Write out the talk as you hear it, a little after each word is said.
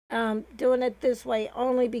Doing it this way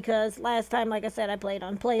only because last time, like I said, I played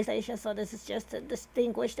on PlayStation, so this is just to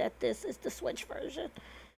distinguish that this is the Switch version.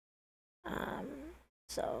 Um,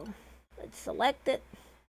 so let's select it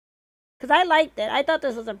because I liked it. I thought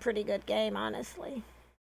this was a pretty good game, honestly.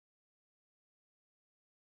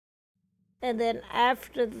 And then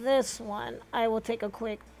after this one, I will take a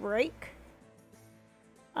quick break.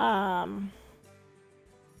 Um,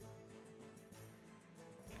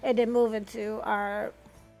 and then move into our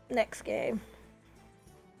next game.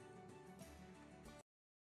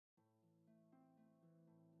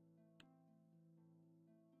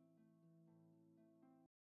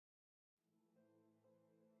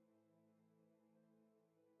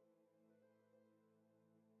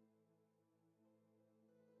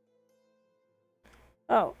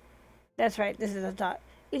 Oh, that's right. This is a thought.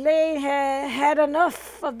 Elaine had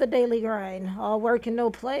enough of the daily grind, all work and no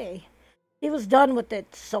play. He was done with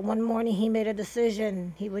it, so one morning he made a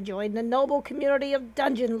decision. He would join the noble community of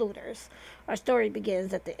dungeon looters. Our story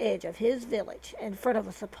begins at the edge of his village, in front of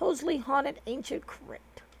a supposedly haunted ancient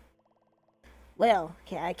crypt. Well,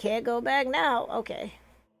 I can't go back now. Okay.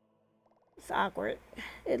 It's awkward.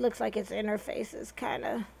 It looks like its interface is kind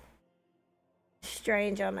of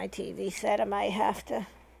strange on my TV set. I might have to.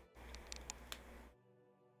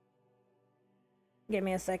 Give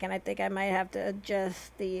me a second. I think I might have to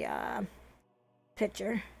adjust the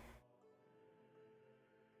picture.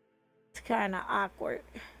 It's kind of awkward.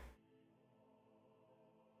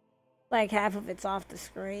 Like half of it's off the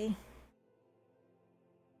screen.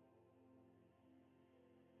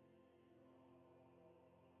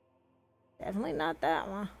 Definitely not that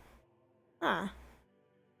one. Huh.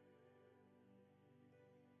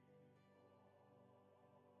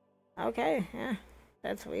 Okay, yeah.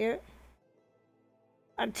 That's weird.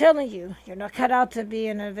 I'm telling you, you're not cut out to be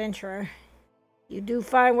an adventurer. You do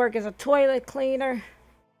fine work as a toilet cleaner,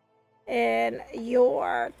 and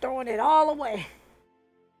you're throwing it all away.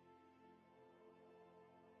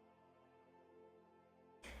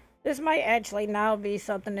 This might actually now be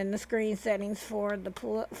something in the screen settings for the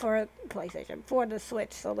for PlayStation, for the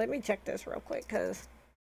Switch. So let me check this real quick, cause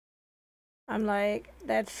I'm like,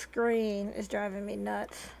 that screen is driving me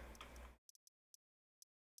nuts.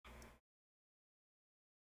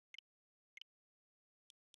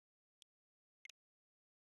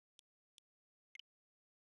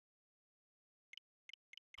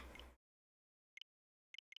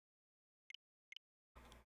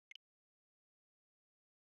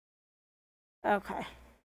 Okay,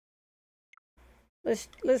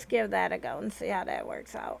 let's give that a go and see how that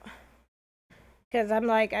works out. Cause I'm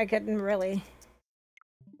like, I couldn't really.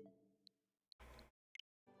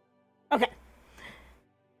 Okay,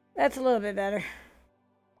 that's a little bit better.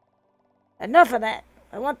 Enough of that.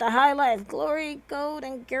 I want the high life, glory, gold,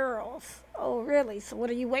 and girls. Oh, really? So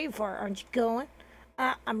what are you waiting for? Aren't you going?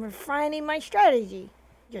 I'm refining my strategy.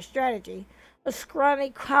 Your strategy. A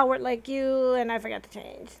scrawny coward like you, and I forgot to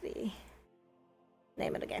change the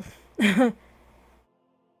name of the game.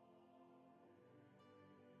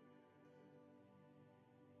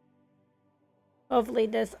 Hopefully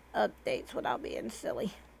this updates without being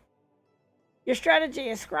silly. Your strategy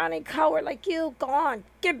is scrawny coward like you. Go on,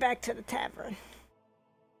 get back to the tavern.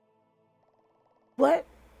 What?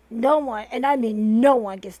 No one, and I mean no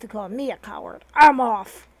one, gets to call me a coward. I'm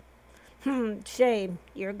off. Shame.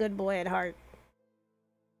 You're a good boy at heart.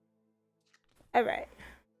 Alright.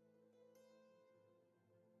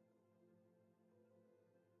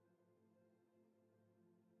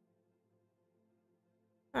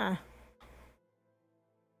 Huh.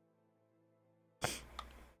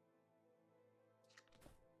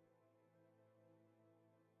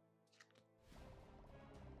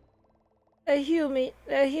 A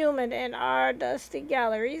human in our dusty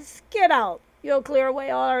galleries. Get out! You'll clear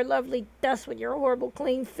away all our lovely dust with your horrible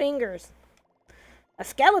clean fingers. A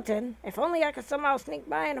skeleton? If only I could somehow sneak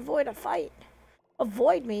by and avoid a fight.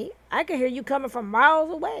 Avoid me? I could hear you coming from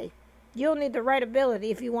miles away. You'll need the right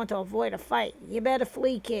ability if you want to avoid a fight. You better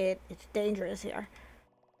flee, kid. It's dangerous here.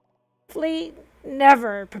 Flee?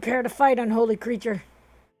 Never. Prepare to fight, unholy creature.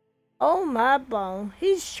 Oh my bone.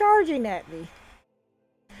 He's charging at me.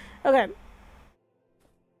 Okay.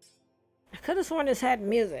 I could have sworn this had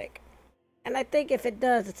music. And I think if it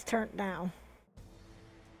does, it's turned down.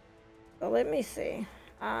 So let me see.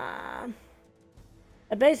 A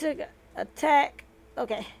basic attack.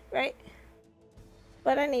 Okay, right?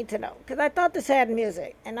 But I need to know. Because I thought this had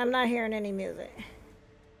music. And I'm not hearing any music.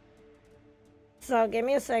 So give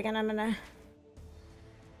me a second. I'm going to...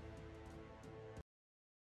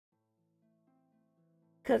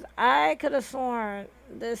 Because I could have sworn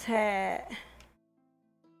this had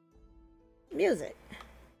music.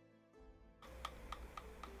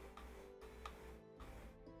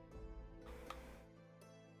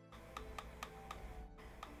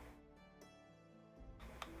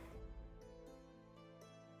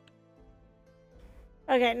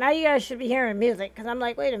 Okay, now you guys should be hearing music, because I'm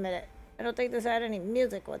like, wait a minute. I don't think this had any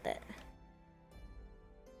music with it.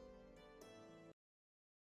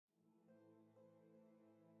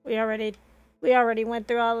 We already went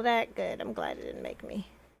through all of that. Good. I'm glad it didn't make me.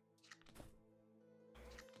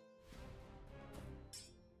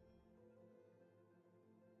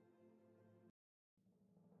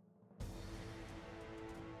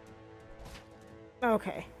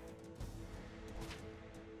 Okay.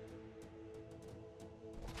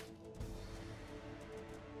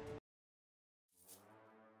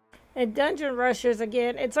 And Dungeon Rushers,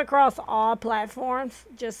 again, it's across all platforms,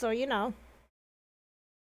 just so you know.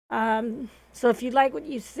 So if you like what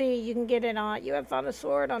you see, you can get it on. You have found a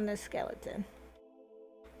sword on this skeleton.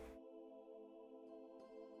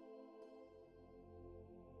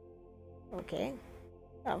 Okay.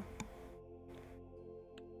 Oh.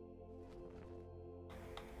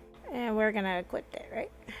 And we're gonna equip that,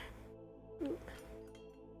 right?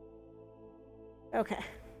 Okay.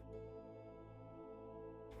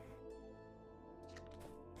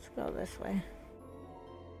 Let's go this way.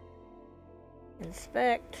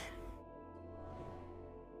 Inspect.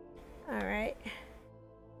 Alright.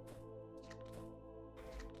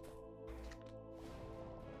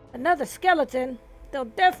 Another skeleton. They'll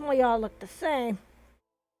definitely all look the same.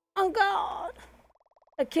 Oh God!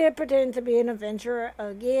 A kid pretending to be an adventurer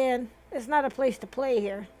again. It's not a place to play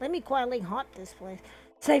here. Let me quietly haunt this place.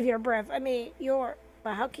 Save your breath. I mean,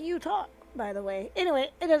 but how can you talk, by the way? Anyway,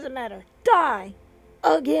 it doesn't matter. Die!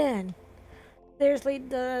 Again! Seriously,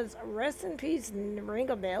 does rest in peace ring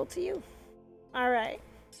a bell to you? Alright.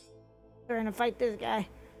 We're gonna fight this guy.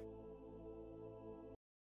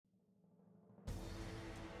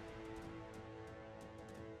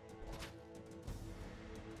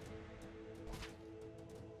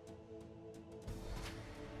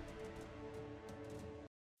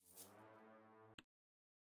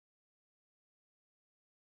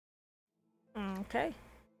 Okay.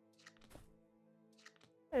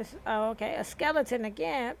 Okay, a skeleton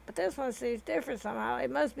again, but this one seems different somehow. It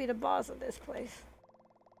must be the boss of this place.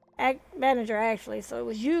 Manager, actually, so it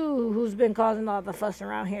was you who's been causing all the fuss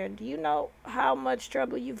around here. Do you know how much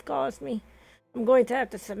trouble you've caused me? I'm going to have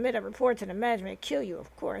to submit a report to the management, kill you,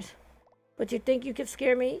 of course. But you think you can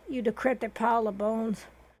scare me, you decrepit pile of bones?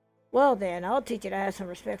 Well then, I'll teach you to have some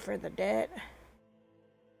respect for the dead.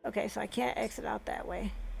 Okay, so I can't exit out that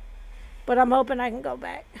way. But I'm hoping I can go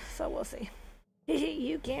back, so we'll see.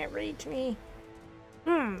 You can't reach me.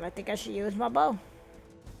 I think I should use my bow.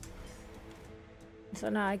 So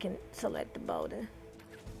now I can select the bow then.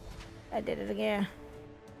 I did it again.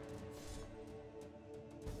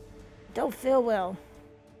 Don't feel well.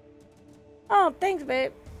 Oh, thanks,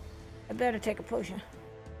 babe. I better take a potion.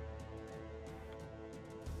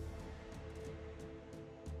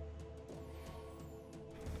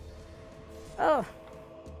 Oh.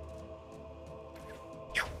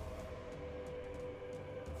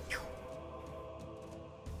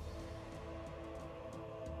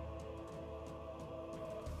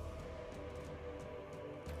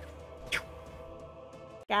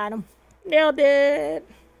 Got him. Nailed it.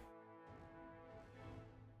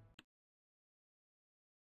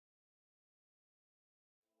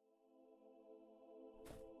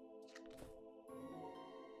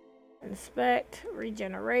 Inspect,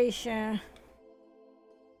 regeneration.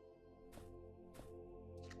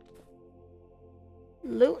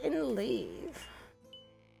 Loot and leave.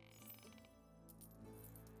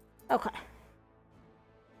 Okay.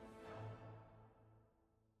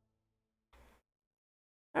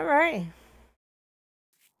 All right.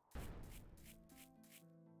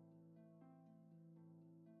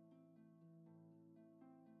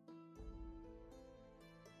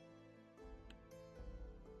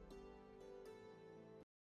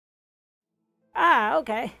 Ah,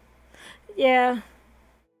 okay. Yeah.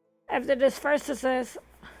 After this first it says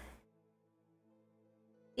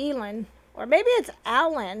Elin. Or maybe it's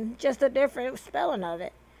Alan, just a different spelling of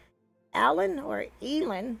it. Alan or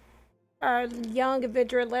Elin. Our young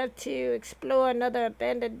adventurer left to explore another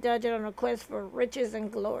abandoned dungeon on a quest for riches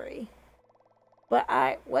and glory. But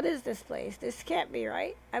what is this place? This can't be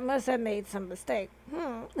right. I must have made some mistake.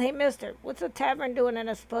 Hey mister, what's a tavern doing in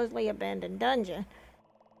a supposedly abandoned dungeon?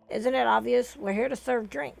 Isn't it obvious? We're here to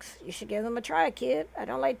serve drinks. You should give them a try, kid. I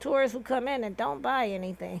don't like tourists who come in and don't buy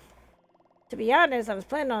anything. To be honest, I was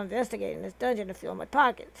planning on investigating this dungeon to fill my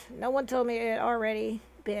pockets. No one told me it had already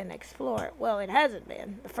been explored. Well, it hasn't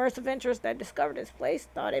been. The first adventurers that discovered this place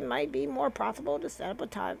thought it might be more profitable to set up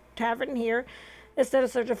a tavern here instead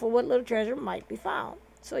of searching for what little treasure might be found.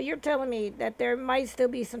 So you're telling me that there might still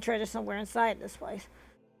be some treasure somewhere inside this place.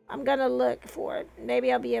 I'm gonna look for it.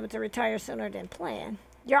 Maybe I'll be able to retire sooner than planned.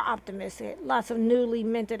 You're optimistic. Lots of newly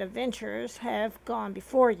minted adventurers have gone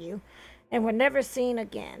before you and were never seen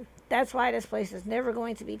again. That's why this place is never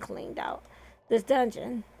going to be cleaned out. This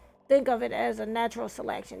dungeon, think of it as a natural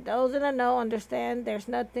selection. Those in the know understand there's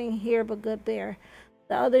nothing here but good beer.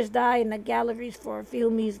 The others die in the galleries for a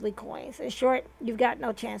few measly coins. In short, you've got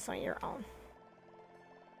no chance on your own.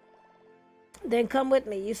 Then come with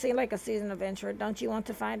me. You seem like a seasoned adventurer. Don't you want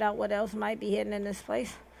to find out what else might be hidden in this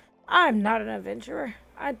place? I'm not an adventurer.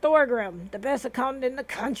 I'm Thorgrim, the best accountant in the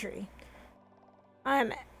country.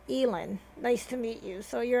 I'm Elin. Nice to meet you.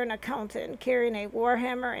 So you're an accountant carrying a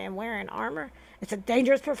warhammer and wearing armor? It's a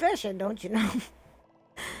dangerous profession, don't you know?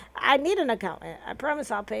 I need an accountant. I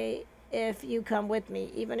promise I'll pay if you come with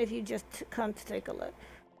me, even if you just come to take a look.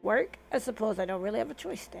 Work? I suppose I don't really have a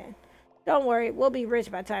choice then. Don't worry, we'll be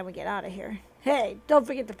rich by the time we get out of here. Hey, don't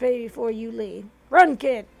forget to pay before you leave. Run,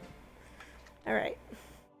 kid! Alright.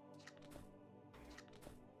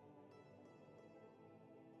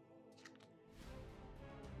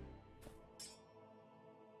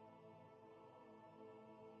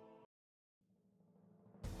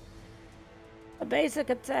 A basic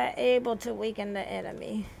attack able to weaken the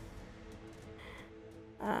enemy.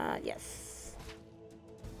 Yes.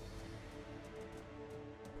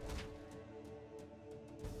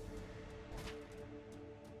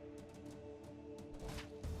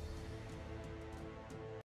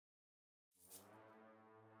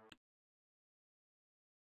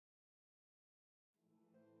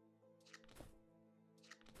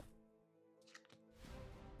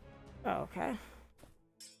 Okay.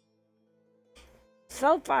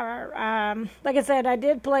 So far, like I said, I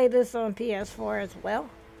did play this on PS4 as well.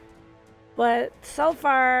 But so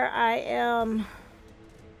far, I am...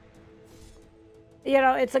 You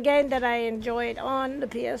know, it's a game that I enjoyed on the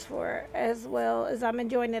PS4 as well as I'm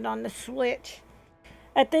enjoying it on the Switch.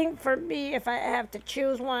 I think for me, if I have to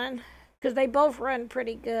choose one, because they both run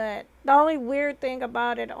pretty good. The only weird thing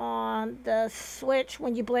about it on the Switch,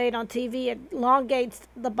 when you play it on TV, it elongates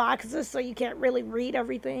the boxes so you can't really read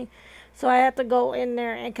everything. So I have to go in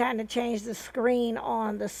there and kind of change the screen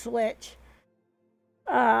on the Switch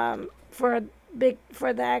for the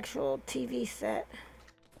actual TV set.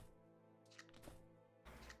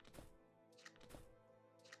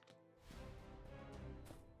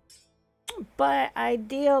 But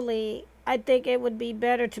ideally, I think it would be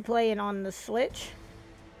better to play it on the Switch.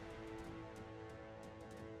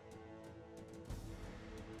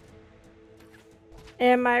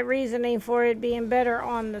 And my reasoning for it being better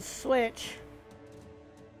on the Switch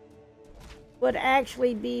would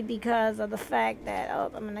actually be because of the fact that,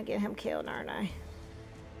 oh, I'm gonna get him killed, aren't I?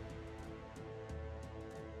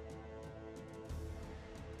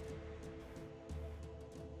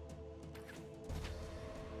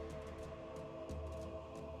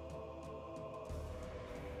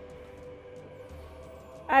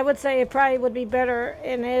 I would say it probably would be better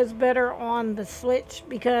and is better on the Switch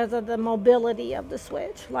because of the mobility of the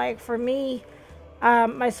Switch. Like for me,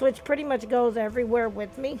 my Switch pretty much goes everywhere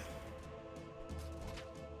with me.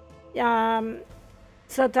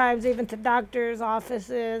 Sometimes even to doctors'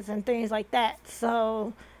 offices and things like that.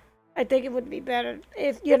 So I think it would be better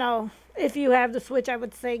if, you know, if you have the Switch, I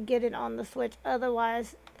would say get it on the Switch.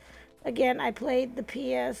 Otherwise, again, I played the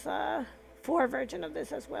PS4 version of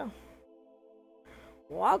this as well.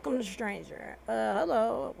 Welcome, stranger.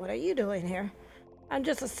 Hello. What are you doing here? I'm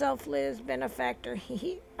just a selfless benefactor.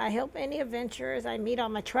 I help any adventurers I meet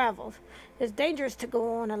on my travels. It's dangerous to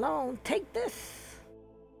go on alone. Take this.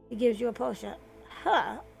 He gives you a potion.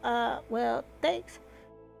 Huh. Well, thanks.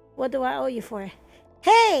 What do I owe you for it?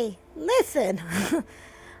 Hey, listen.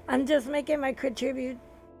 I'm just making my contribute.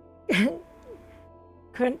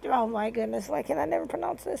 Oh my goodness, why can I never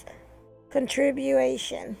pronounce this?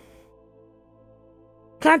 Contribution.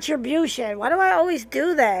 Contribution. Why do I always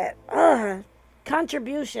do that? Ugh.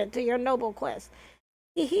 Contribution to your noble quest.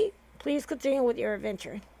 Please continue with your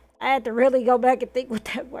adventure. I had to really go back and think what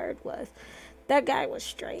that word was. That guy was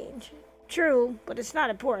strange. True, but it's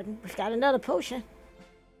not important. We've got another potion.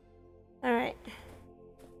 Alright.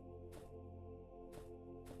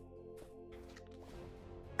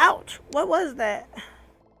 Ouch! What was that?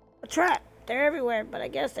 A trap. They're everywhere, but I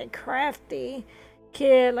guess they're crafty.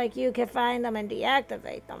 Kid like you can find them and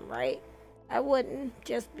deactivate them, right? Wouldn't it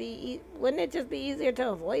just be easier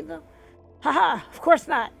to avoid them? Haha, of course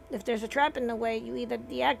not. If there's a trap in the way, you either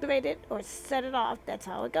deactivate it or set it off. That's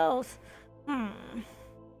how it goes.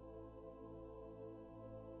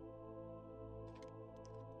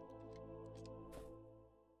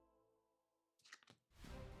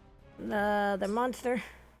 The monster.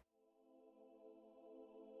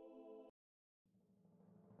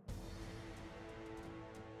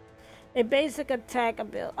 A basic attack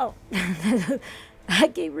ability. Oh, I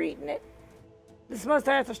keep reading it. This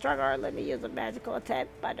monster has a strong arm. Let me use a magical attack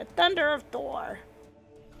by the thunder of Thor.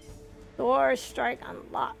 Thor strike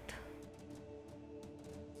unlocked.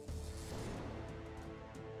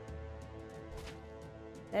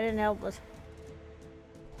 That didn't help us.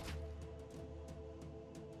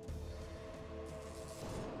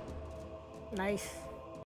 Nice.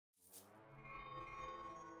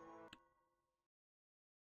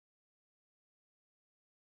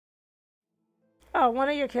 Oh, one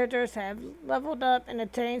of your characters have leveled up and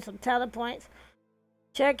attained some talent points.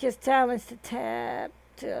 Check his talents to tab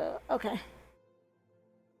to... Okay.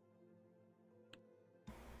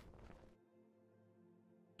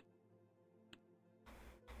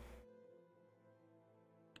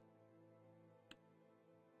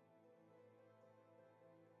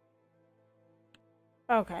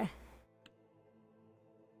 Okay.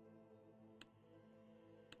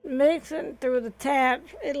 Mixing through the tab,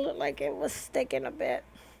 it looked like it was sticking a bit.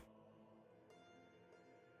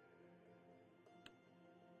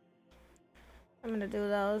 I'm gonna do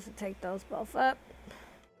those and take those both up.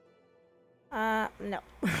 No.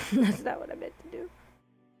 That's not what I meant to do.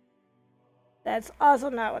 That's also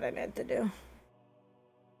not what I meant to do.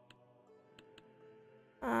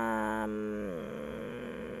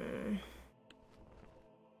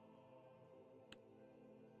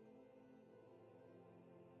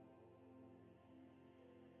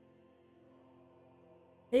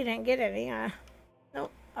 He didn't get any, Nope.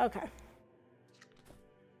 Okay.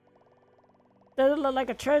 Doesn't look like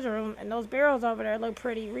a treasure room, and those barrels over there look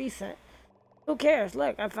pretty recent. Who cares?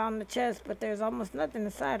 Look, I found the chest, but there's almost nothing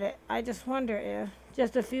inside it. I just wonder if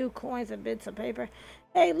just a few coins and bits of paper.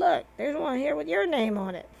 Hey, look, there's one here with your name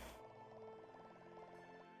on it.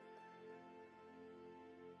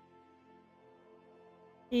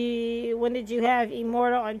 When did you have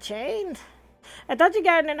Immortal Unchained? I thought you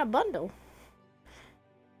got it in a bundle.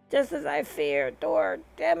 Just as I feared, door,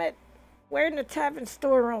 damn it. We're in the tavern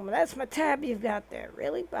storeroom. That's my tab you've got there.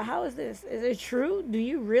 Really? But how is this? Is it true? Do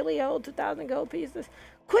you really hold 2,000 gold pieces?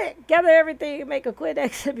 Quick! Gather everything and make a quick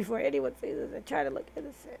exit before anyone sees us and try to look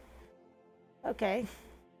innocent. Okay.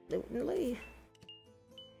 Loot and leave.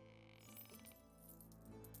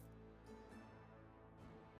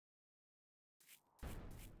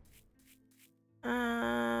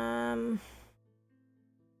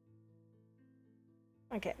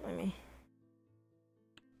 Okay, let me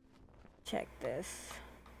check this.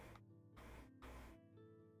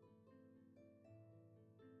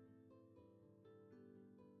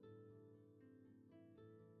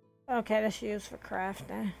 Okay, that's used for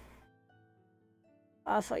crafting.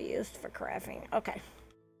 Also used for crafting. Okay.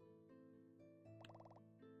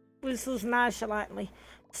 Whistles nonchalantly.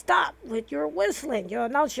 Stop with your whistling. You'll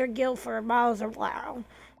announce your guilt for miles around.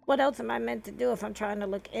 What else am I meant to do if I'm trying to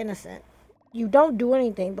look innocent? You don't do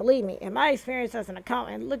anything, believe me. In my experience as an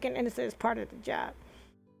accountant, looking innocent is part of the job.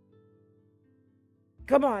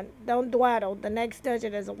 Come on, don't dawdle. The next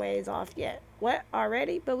dungeon is a ways off yet. What,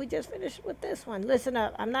 already? But we just finished with this one. Listen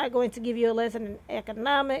up. I'm not going to give you a lesson in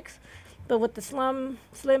economics, but with the slim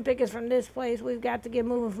pickings from this place, we've got to get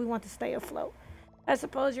moving if we want to stay afloat. I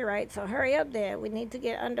suppose you're right, so hurry up there. We need to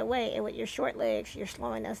get underway, and with your short legs, you're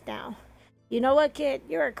slowing us down. You know what, kid?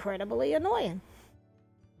 You're incredibly annoying.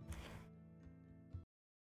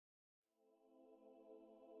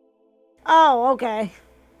 Oh, okay.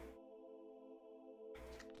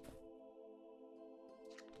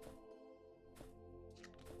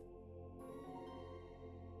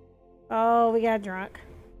 Oh, we got drunk.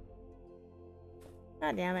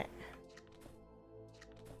 God damn it.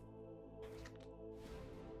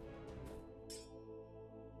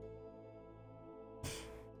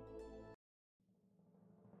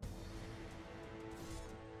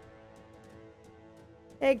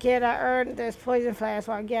 Hey kid, I earned this poison flask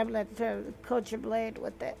while gambling to coach your blade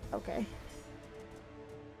with it. Okay.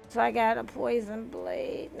 So I got a poison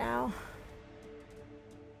blade now.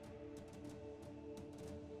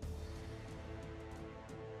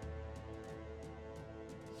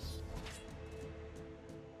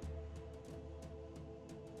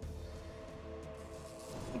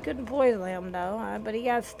 You couldn't poison him though, but he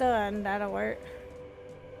got stunned. That'll work.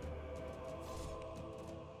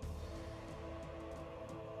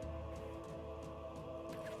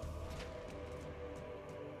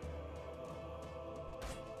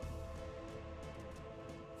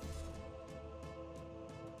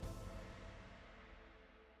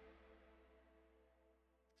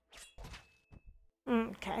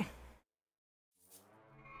 Okay.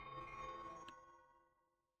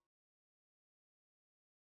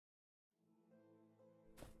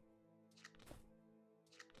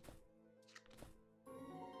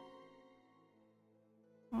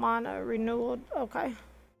 mana renewal. Okay.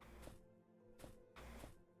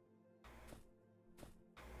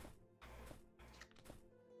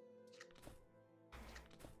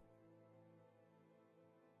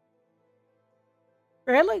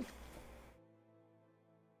 Really?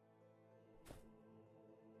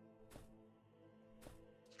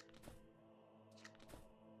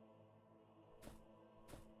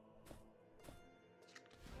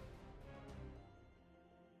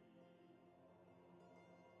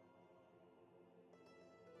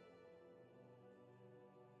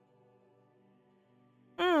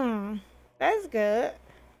 Hmm. That's good.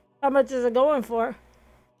 How much is it going for?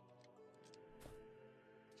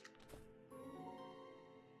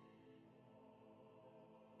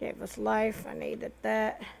 Gave us life. I needed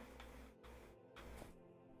that.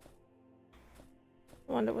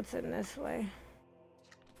 Wonder what's in this way.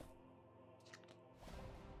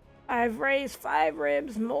 I've raised 5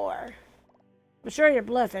 ribs more. I'm sure you're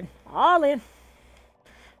bluffing. All in.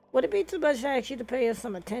 Would it be too much to ask you to pay us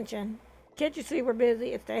some attention? Can't you see we're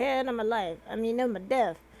busy? It's the hand of my life. I mean, of my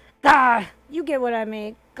death. God, you get what I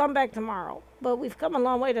mean. Come back tomorrow. But we've come a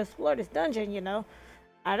long way to explore this dungeon, you know.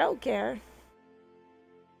 I don't care.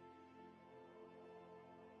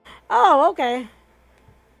 Oh, okay.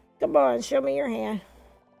 Come on, show me your hand.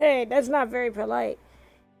 Hey, that's not very polite.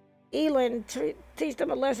 Elin, teach them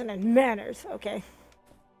a lesson in manners, okay?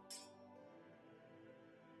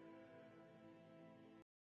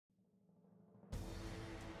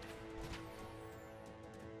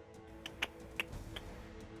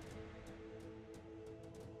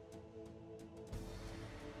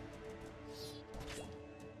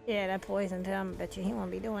 Yeah, that poisoned him. Bet you he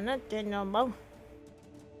won't be doing nothing no more.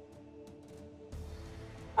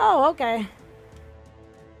 Oh, okay.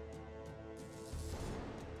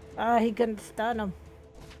 He couldn't stun him.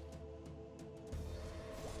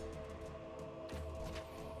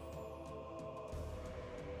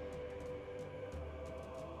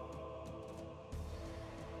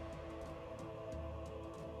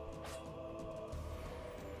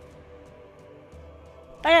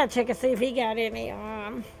 I gotta check and see if he got any,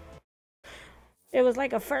 it was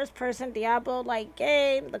like a first-person Diablo-like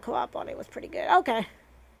game. The co-op on it was pretty good. Okay.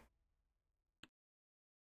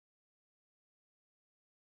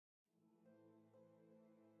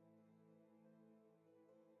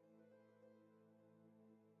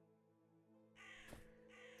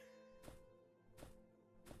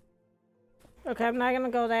 Okay, I'm not gonna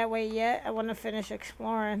go that way yet. I want to finish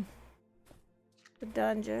exploring the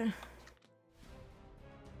dungeon.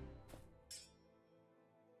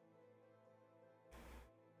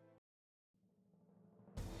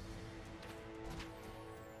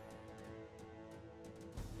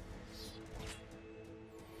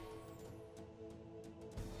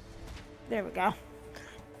 There we go.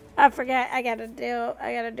 I forgot I gotta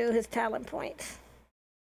do his talent points.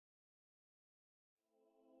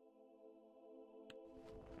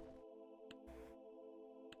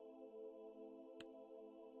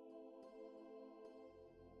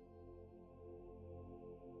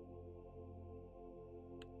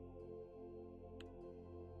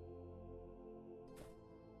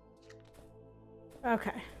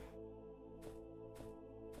 Okay.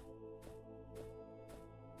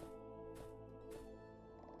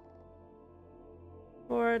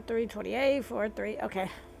 Four, 328, 4, 3.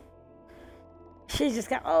 Okay. She just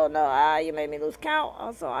got, oh no, you made me lose count.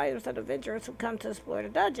 Also, items of adventurers who come to explore the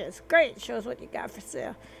dungeons. Great, shows what you got for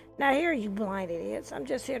sale. Now here, you blind idiots. I'm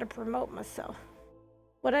just here to promote myself.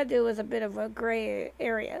 What I do is a bit of a gray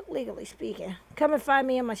area, legally speaking. Come and find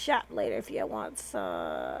me in my shop later if you want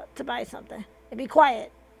to buy something. And be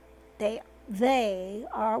quiet. They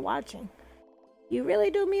are watching. You really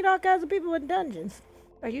do meet all kinds of people in dungeons.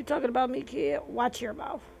 Are you talking about me, kid? Watch your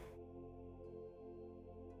mouth.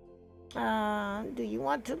 Do you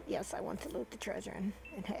want to? Yes, I want to loot the treasure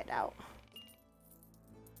and head out.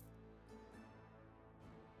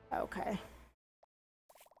 Okay.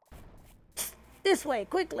 This way,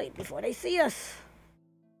 quickly, before they see us.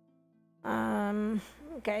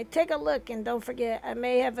 Okay, take a look and don't forget, I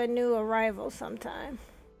may have a new arrival sometime.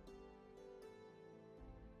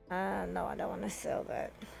 No, I don't want to sell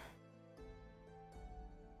that.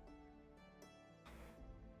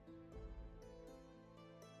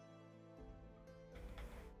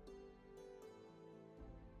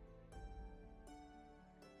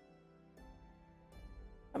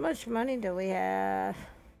 How much money do we have?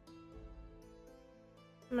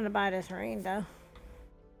 I'm gonna buy this ring though.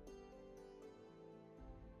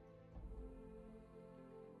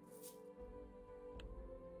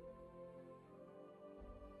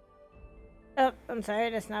 Oh, I'm sorry,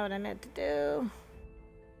 that's not what I meant to do.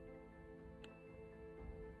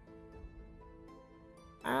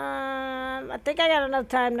 I think I got enough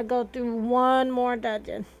time to go through one more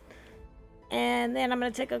dungeon. And then I'm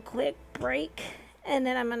gonna take a quick break. And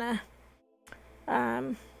then I'm gonna,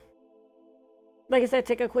 like I said,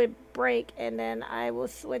 take a quick break. And then I will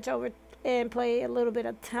switch over and play a little bit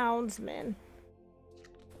of Townsman.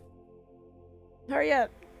 Hurry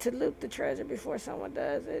up to loot the treasure before someone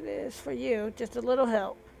does. It is for you. Just a little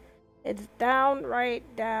help. It's down, right,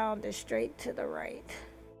 down, then straight to the right.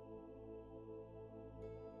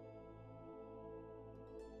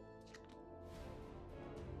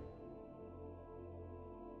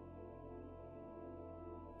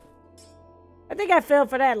 I think I fell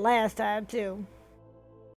for that last time too.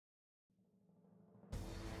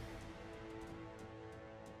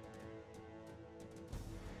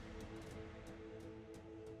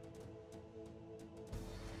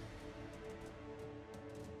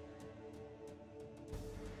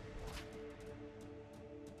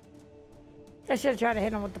 I should have tried to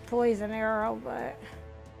hit him with the poison arrow, but...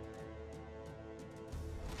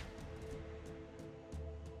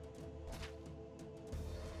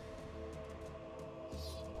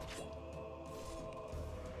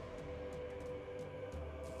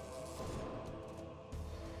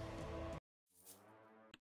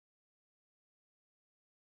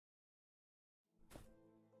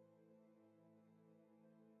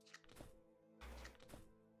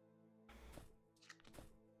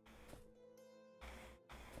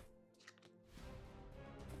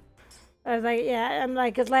 I was like, yeah, I'm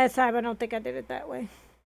like, because last time I don't think I did it that way.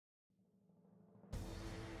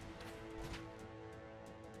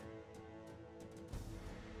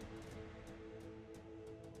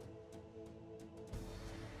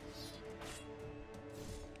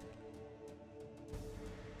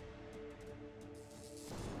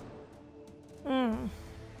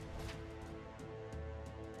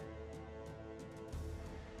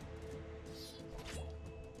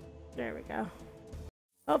 There we go.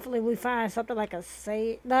 Hopefully we find something like a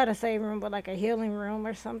save, not a save room, but like a healing room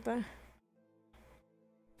or something.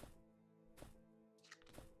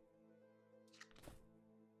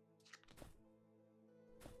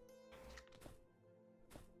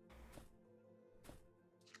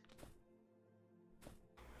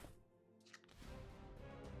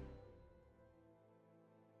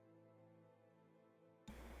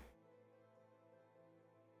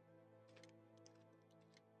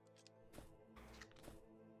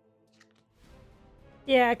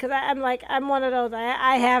 Yeah, because I'm like, I'm one of those,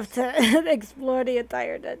 I have to explore the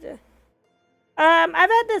entire dungeon. I've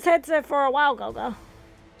had this headset for a while, Go-Go.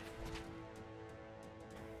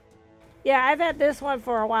 Yeah, I've had this one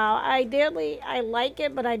for a while. Ideally, I like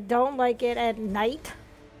it, but I don't like it at night.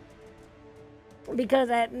 Because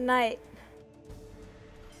at night,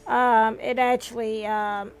 it actually,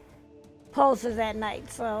 pulses at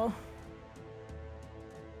night, so...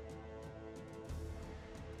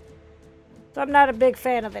 So I'm not a big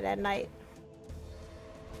fan of it at night.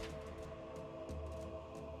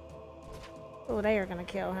 Oh, they are gonna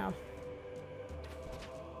kill him.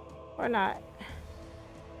 Or not.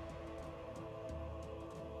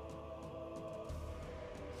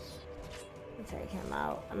 Take him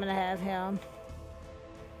out. I'm gonna have him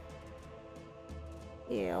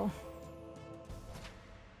heal.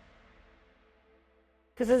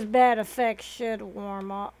 Because his bad effects should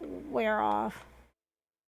wear off.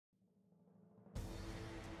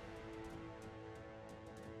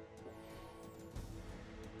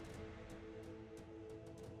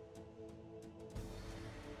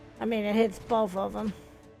 I mean, it hits both of them.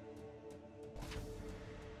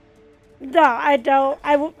 No, I don't.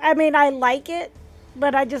 I mean, I like it,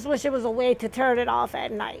 but I just wish it was a way to turn it off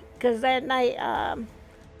at night. Because at night,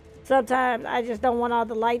 sometimes I just don't want all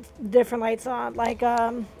the lights, different lights on. Like,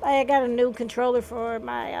 I got a new controller for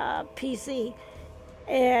my PC,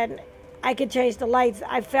 and I could change the lights.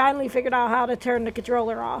 I finally figured out how to turn the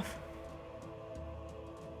controller off.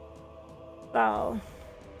 So...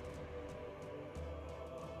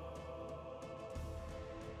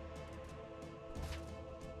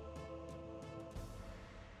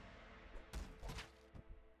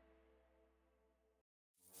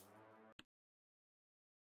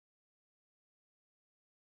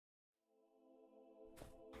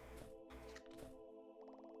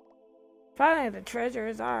 Finally, the treasure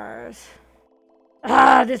is ours.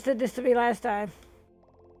 Ah, this did this to me last time.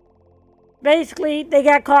 Basically, they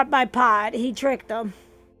got caught by Pod. He tricked them.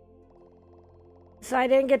 So I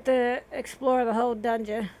didn't get to explore the whole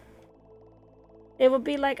dungeon. It would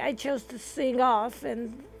be like I chose to sing off,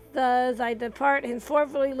 and thus I depart,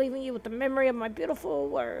 henceforthly leaving you with the memory of my beautiful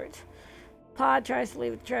words. Pod tries to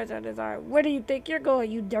leave the treasure in his arm. Where do you think you're going,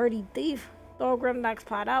 you dirty thief? Thorgrim knocks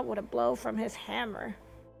Pod out with a blow from his hammer.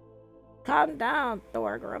 Calm down,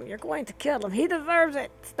 Thorgrim. You're going to kill him. He deserves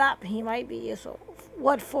it. Stop. He might be useful.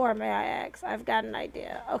 What for, may I ask? I've got an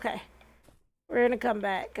idea. Okay. We're gonna come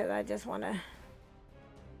back, because I just want to...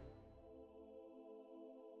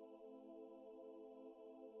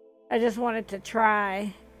 I just wanted to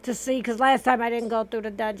try to see, because last time I didn't go through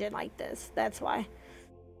the dungeon like this. That's why.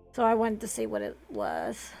 So I wanted to see what it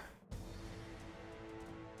was.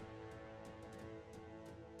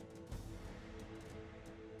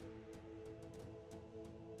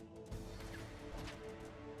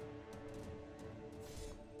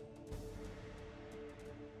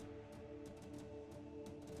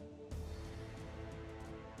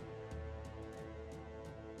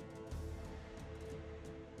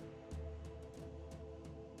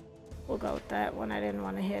 We'll go with that one. I didn't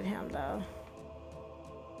want to hit him, though.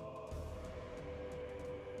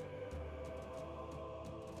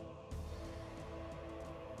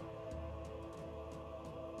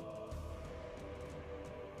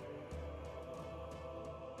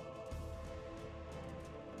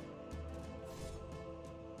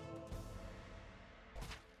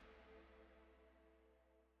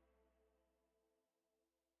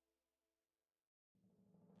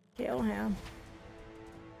 Kill him.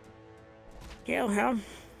 Kill him.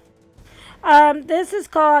 This is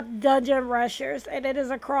called Dungeon Rushers, and it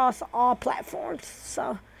is across all platforms.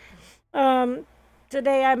 So,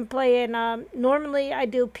 today I'm playing, normally I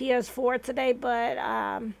do PS4 today,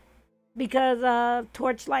 but, because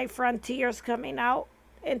Torchlight Frontier's coming out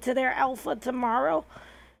into their alpha tomorrow,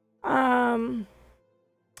 I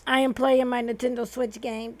am playing my Nintendo Switch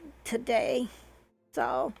game today.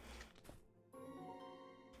 So,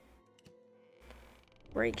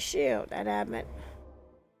 break shield, that happened.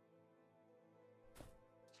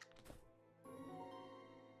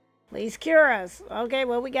 Please cure us. Okay,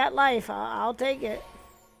 well, we got life. I'll take it.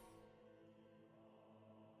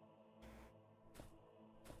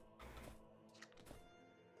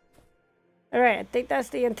 Alright, I think that's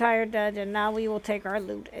the entire dungeon. Now we will take our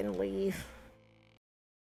loot and leave.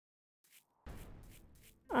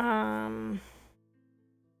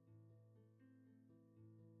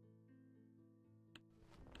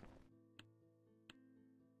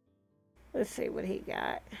 Let's see what he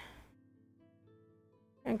got.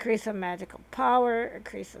 Increase of magical power,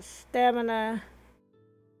 increase of stamina.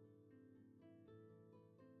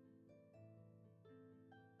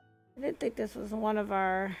 I didn't think this was one of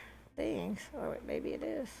our things. Or maybe it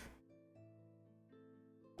is.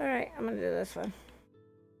 Alright, I'm gonna do this one.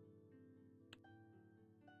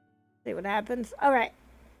 See what happens. Alright.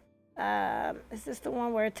 Is this the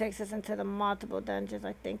one where it takes us into the multiple dungeons?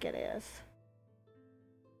 I think it is.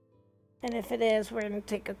 And if it is, we're gonna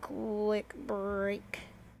take a quick break.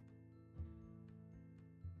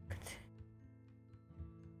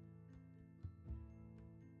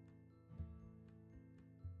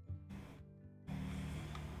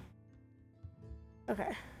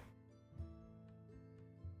 Okay.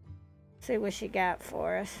 See what she got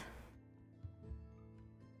for us.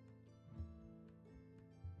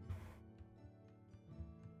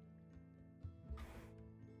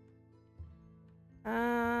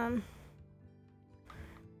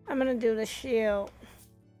 I'm gonna do the shield.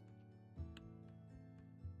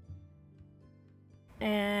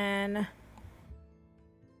 And I'm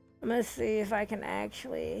gonna see if I can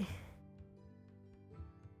actually...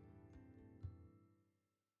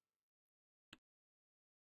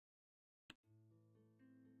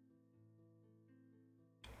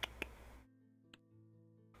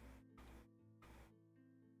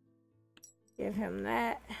 give him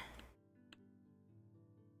that.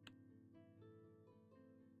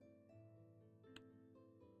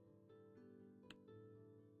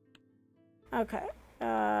 Okay.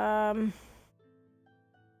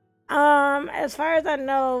 As far as I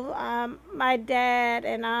know, my dad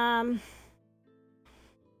and I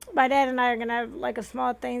are gonna have like a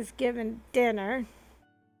small Thanksgiving dinner.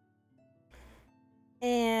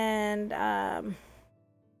 And I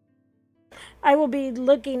will be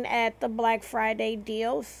looking at the Black Friday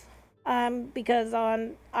deals. Because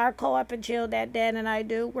on our co-op and chill that Dan and I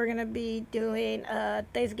do, we're gonna be doing a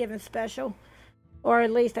Thanksgiving special. Or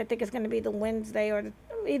at least I think it's going to be the Wednesday or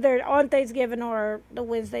either on Thanksgiving or the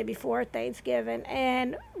Wednesday before Thanksgiving.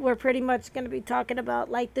 And we're pretty much going to be talking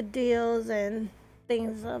about like the deals and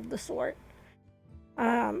things of the sort.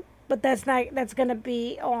 But that's going to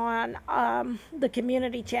be on the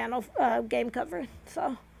community channel game cover.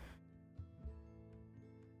 So.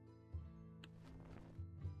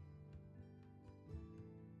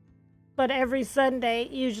 But every Sunday,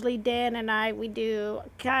 usually Dan and I, we do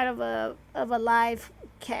kind of a live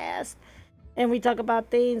cast, and we talk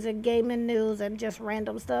about things and gaming news and just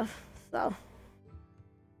random stuff. So,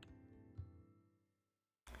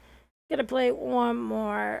 gonna play one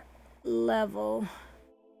more level.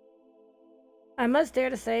 I must dare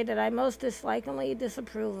to say that I most dislikingly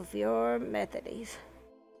disapprove of your methods.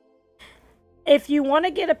 If you want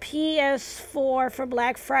to get a PS4 for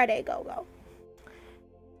Black Friday, go.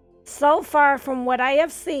 So far, from what I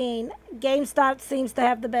have seen, GameStop seems to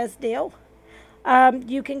have the best deal.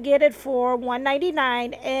 You can get it for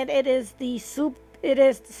 $199, and it is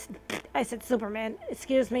I said Superman.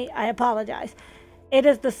 Excuse me. I apologize. It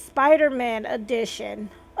is the Spider-Man edition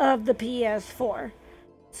of the PS4.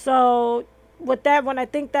 So with that one, I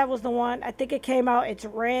think that was the one. I think it came out. It's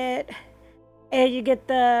red, and you get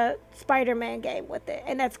the Spider-Man game with it,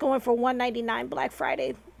 and that's going for $199 Black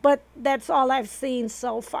Friday. But that's all I've seen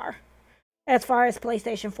so far as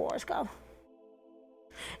PlayStation 4s go.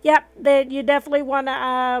 Yep, then you definitely want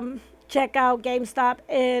to check out GameStop.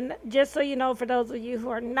 And just so you know, for those of you who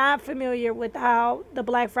are not familiar with how the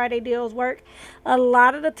Black Friday deals work, a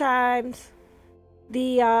lot of the times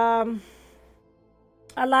the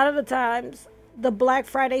Black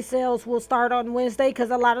Friday sales will start on Wednesday because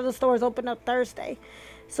a lot of the stores open up Thursday.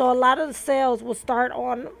 So a lot of the sales will start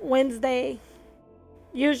on Wednesday.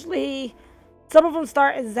 Usually, some of them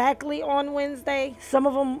start exactly on Wednesday. Some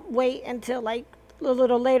of them wait until like a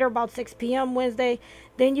little later, about 6 p.m. Wednesday.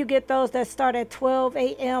 Then you get those that start at 12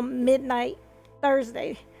 a.m. midnight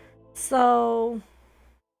Thursday. So,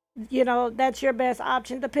 you know, that's your best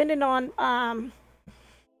option depending on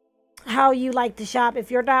how you like to shop.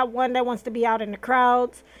 If you're not one that wants to be out in the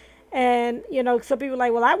crowds, and you know, some people are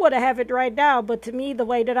like, well, I would have it right now. But to me, the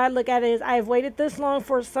way that I look at it is, I've waited this long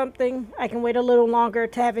for something. I can wait a little longer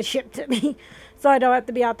to have it shipped to me, so I don't have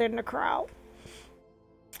to be out there in the crowd.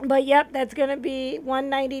 But yep, that's gonna be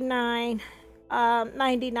 $199,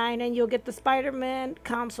 $99, and you'll get the Spider-Man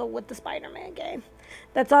console with the Spider-Man game.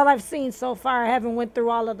 That's all I've seen so far. I haven't went through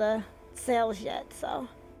all of the sales yet, so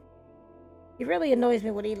it really annoys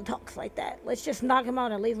me when he talks like that. Let's just knock him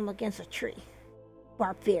out and leave him against a tree.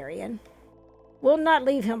 Barbarian. We'll not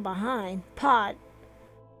leave him behind. Pod.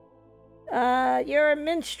 You're a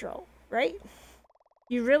minstrel, right?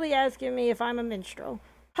 You really asking me if I'm a minstrel?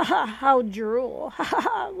 Haha, how droll.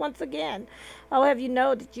 Haha, once again. I'll have you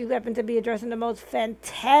know that you happen to be addressing the most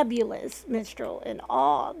fantabulous minstrel in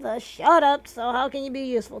all the shut up, so how can you be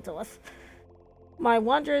useful to us? My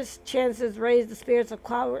wondrous chances raise the spirits of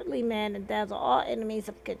cowardly man and dazzle all enemies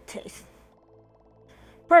of good taste.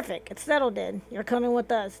 Perfect, it's settled then. You're coming with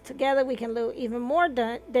us. Together we can loot even more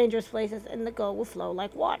dangerous places and the gold will flow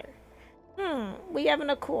like water. We have an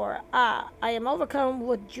accord. I am overcome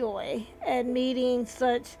with joy at meeting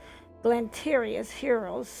such glanterious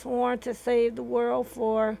heroes sworn to save the world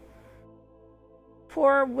for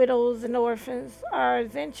poor widows and orphans. Our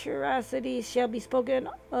adventurosity shall be spoken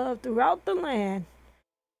of throughout the land.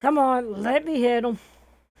 Come on, let me hit them.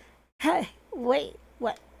 Hey, wait,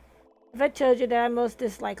 what? Have I told you that I most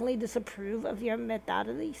dislikely disapprove of your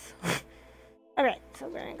methodologies? Alright, so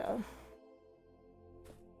we're gonna go.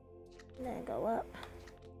 Then go up.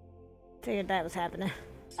 Figured that was happening.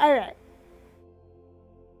 Alright.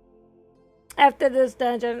 After this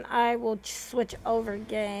dungeon, I will switch over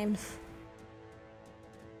games.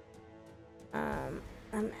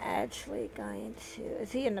 I'm actually going to...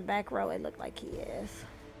 Is he in the back row? It looked like he is.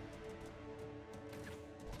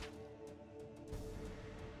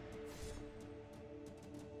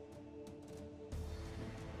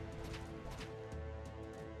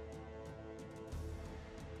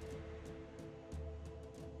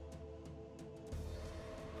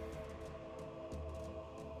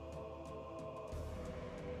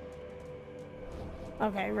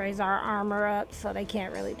 Okay, raise our armor up so they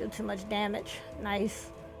can't really do too much damage. Nice.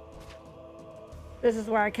 This is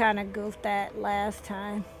where I kind of goofed at last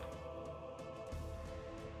time.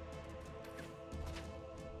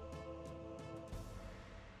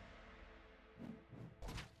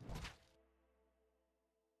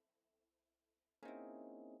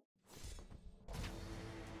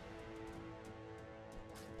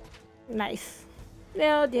 Nice.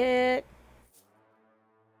 Nailed it.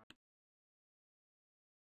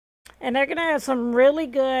 And they're gonna have some really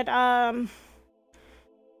good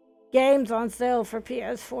games on sale for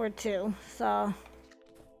PS4 too. So,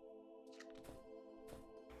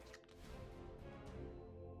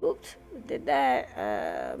 oops, did that.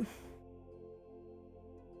 I'm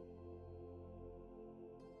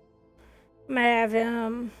gonna have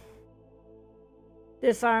him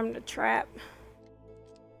disarm the trap.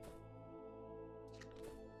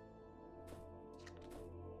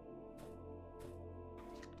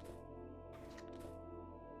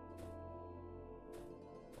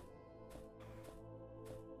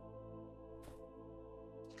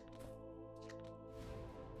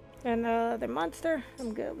 And the monster,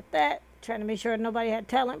 I'm good with that. Trying to make sure nobody had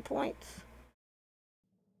talent points.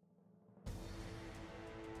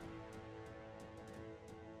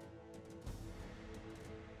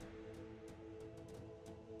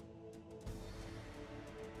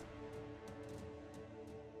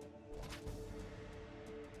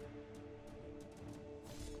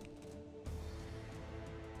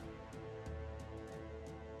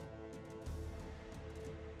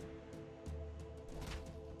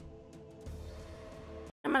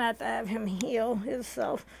 I'm gonna have to have him heal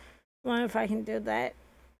himself. I wonder if I can do that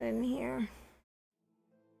in here.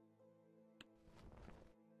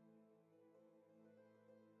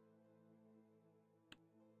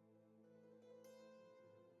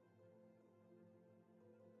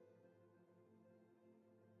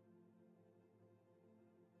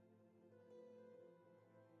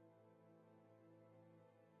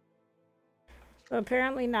 But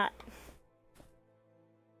apparently not.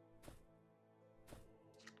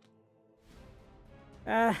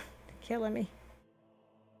 Killing me.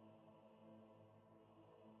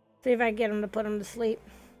 See if I can get him to put him to sleep.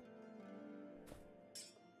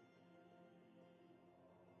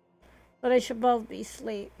 But they should both be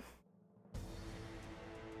asleep.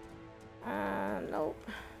 Nope.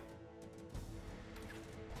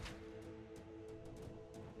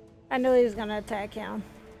 I knew he was gonna attack him.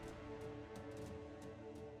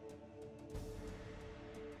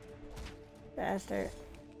 Bastard.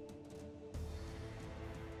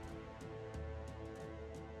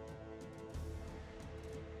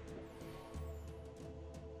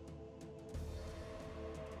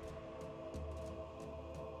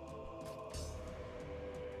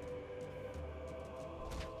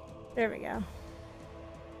 There we go.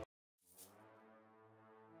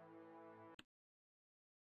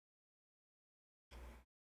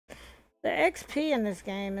 The XP in this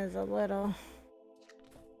game is a little...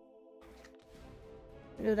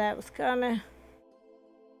 Knew that was coming.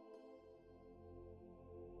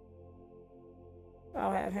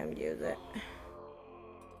 I'll have him use it.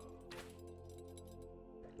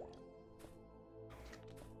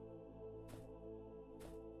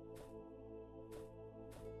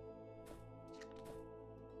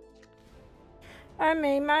 I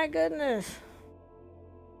mean, my goodness.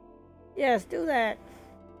 Yes, do that.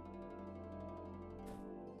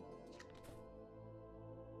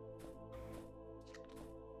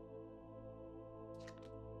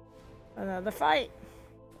 Another fight.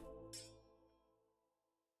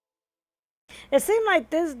 It seemed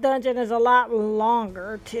like this dungeon is a lot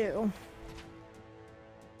longer, too.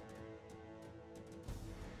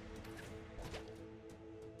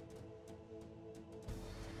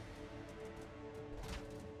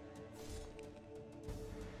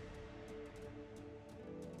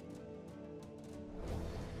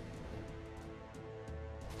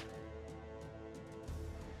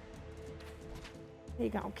 He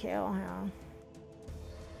gonna kill him.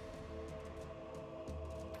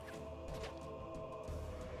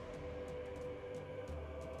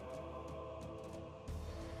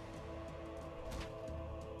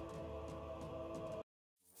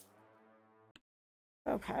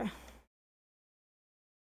 Okay.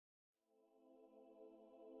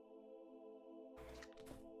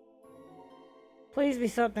 Please be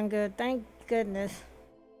something good. Thank goodness.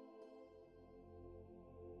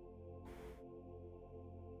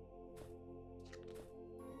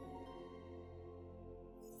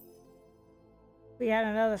 We got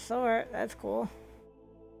another sword. That's cool.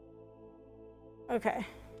 Okay.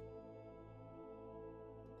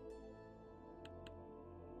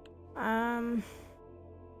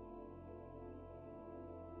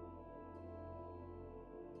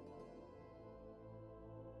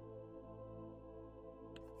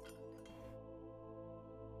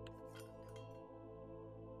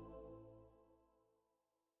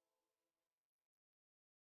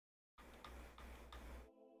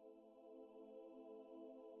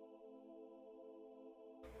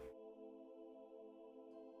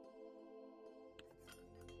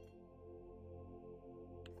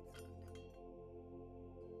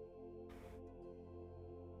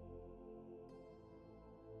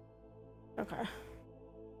 Okay.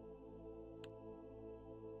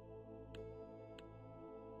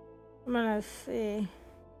 I'm gonna see.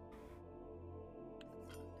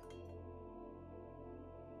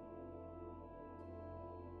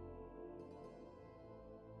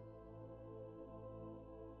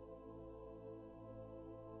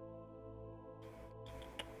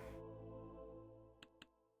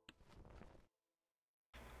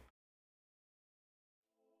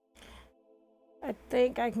 I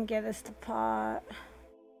think I can get us to pot.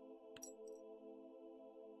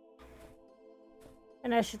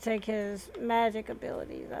 And that should take his magic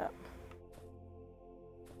abilities up.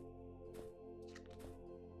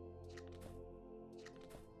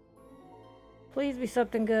 Please be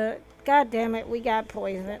something good. God damn it, we got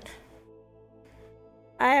poisoned.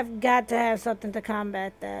 I have got to have something to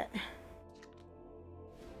combat that.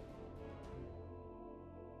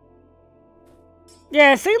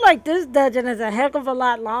 Yeah, it seems like this dungeon is a heck of a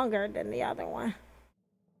lot longer than the other one.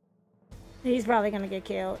 He's probably gonna get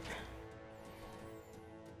killed.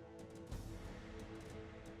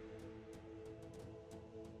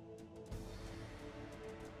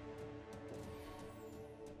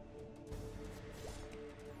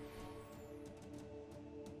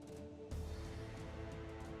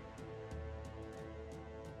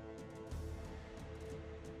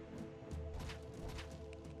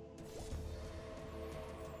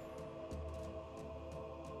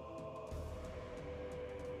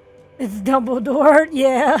 It's Dumbledore,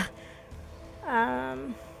 yeah.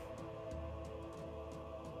 I'm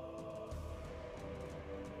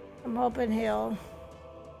hoping he'll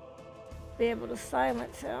be able to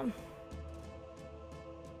silence him.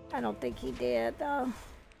 I don't think he did, though.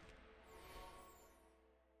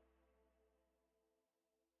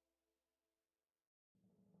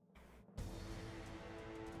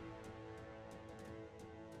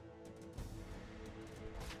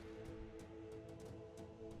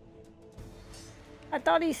 I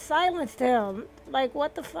thought he silenced him. Like,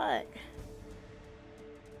 what the fuck?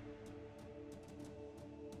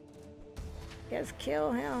 Guess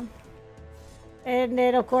kill him. And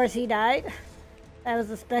then, of course, he died. That was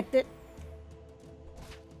expected.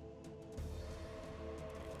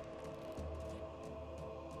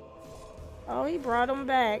 Oh, he brought him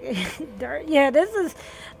back. Yeah, this is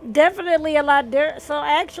definitely a lot different. So,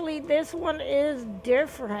 actually, this one is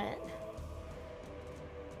different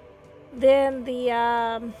than the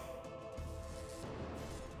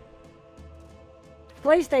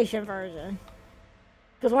PlayStation version.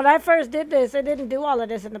 Because when I first did this, it didn't do all of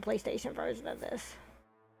this in the PlayStation version of this.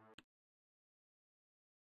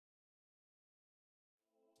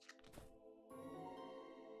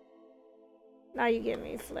 Now you give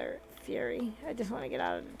me fury. I just want to get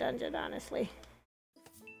out of the dungeon, honestly.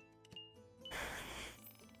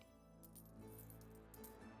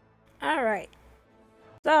 Alright.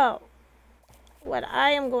 So, what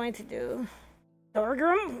I am going to do...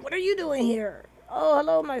 Thorgrim, what are you doing here? Oh,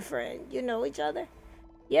 hello, my friend. You know each other?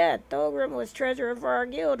 Yeah, Thorgrim was treasurer for our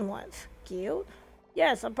guild once. Guild?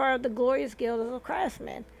 Yes, I'm part of the glorious guild of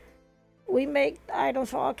craftsmen. We make items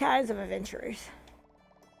for all kinds of adventurers.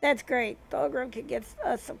 That's great. Thorgrim could get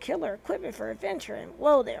us some killer equipment for adventuring.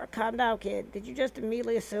 Whoa there, calm down, kid. Did you just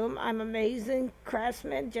immediately assume I'm amazing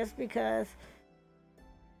craftsman just because...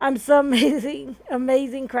 I'm some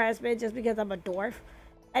amazing craftsman just because I'm a dwarf?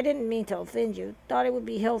 I didn't mean to offend you. Thought it would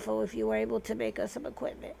be helpful if you were able to make us some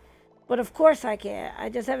equipment. But of course I can. I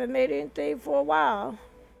just haven't made anything for a while.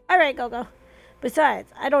 Alright, go.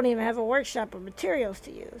 Besides, I don't even have a workshop or materials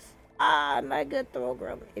to use. Ah, my good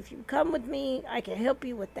Thorgrim. If you come with me, I can help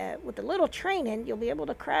you with that. With a little training, you'll be able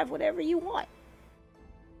to craft whatever you want.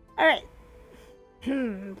 Alright.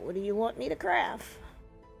 What do you want me to craft?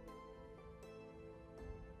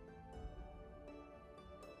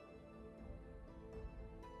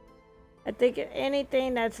 I think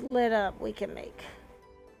anything that's lit up we can make.